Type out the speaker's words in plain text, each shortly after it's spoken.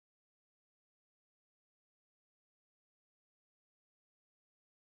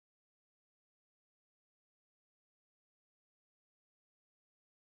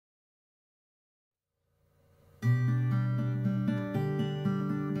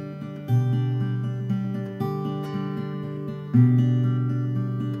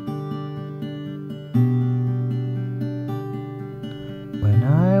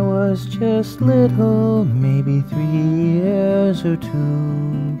was just little, maybe 3 years or 2,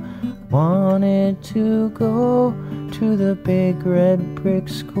 wanted to go to the big red brick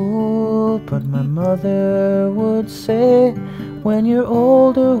school, but my mother would say, when you're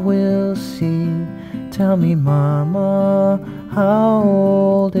older we'll see. Tell me, Mama, how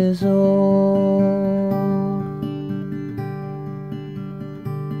old is old?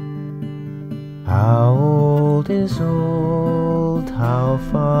 How old is old? How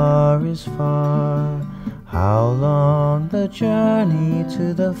far is far? How long the journey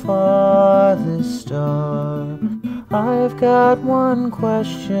to the farthest star? I've got one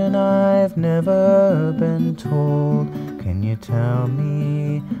question I've never been told. Can you tell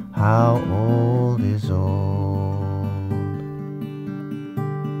me how old is old?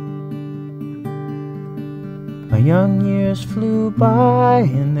 My young years flew by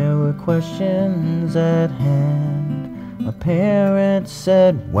and there were questions at hand. My parents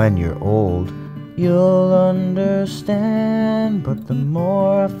said, when you're old, you'll understand. But the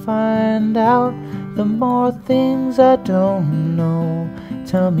more I find out, the more things I don't know.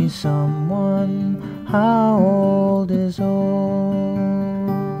 Tell me, someone, how old is old?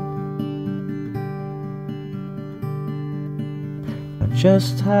 Now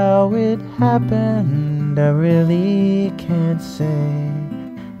just how it happened, I really can't say.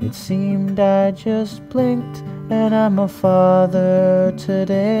 It seemed I just blinked and I'm a father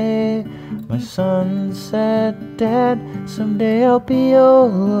today. My son said, Dad, someday I'll be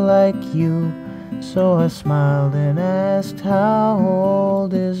old like you. So I smiled and asked, how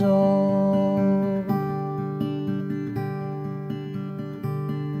old is old?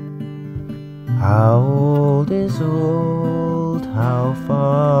 How old is old? How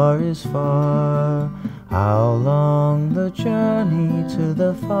far is far? How long the journey to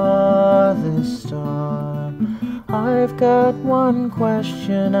the farthest star? I've got one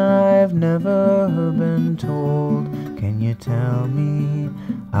question I've never been told. Can you tell me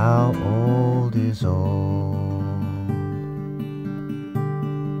how old is old?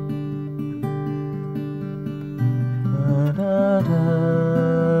 Da, da, da,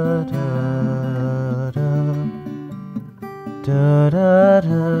 da, da, da, da, da,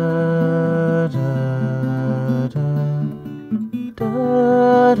 da, da,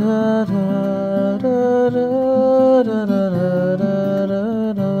 da, da, da, da, da,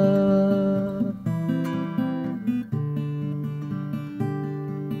 da, da.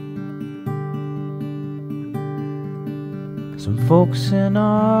 Some folks in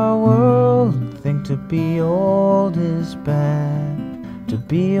our world think to be old is bad. To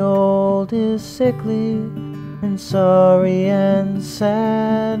be old is sickly and sorry and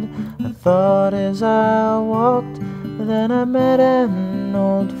sad. I thought as I walked, then I met an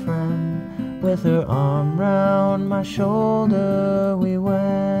old friend. With her arm round my shoulder we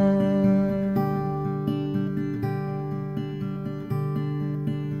went.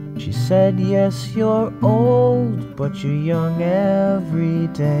 She said, yes, you're old, but you're young every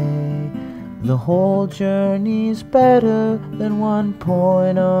day. The whole journey's better than one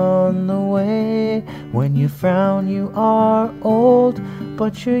point on the way. When you frown you are old,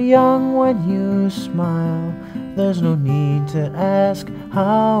 but you're young when you smile. There's no need to ask,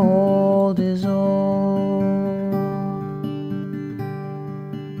 how old is old?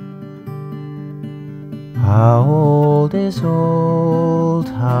 How old is old?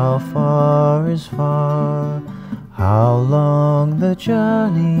 How far is far? How long the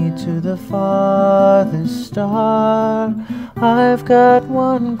journey to the farthest star? I've got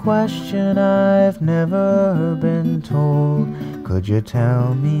one question I've never been told. Could you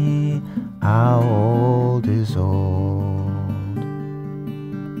tell me how old is old?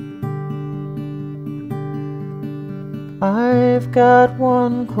 I've got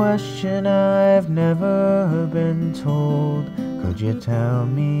one question I've never been told. Could you tell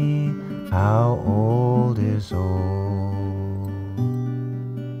me how old is old?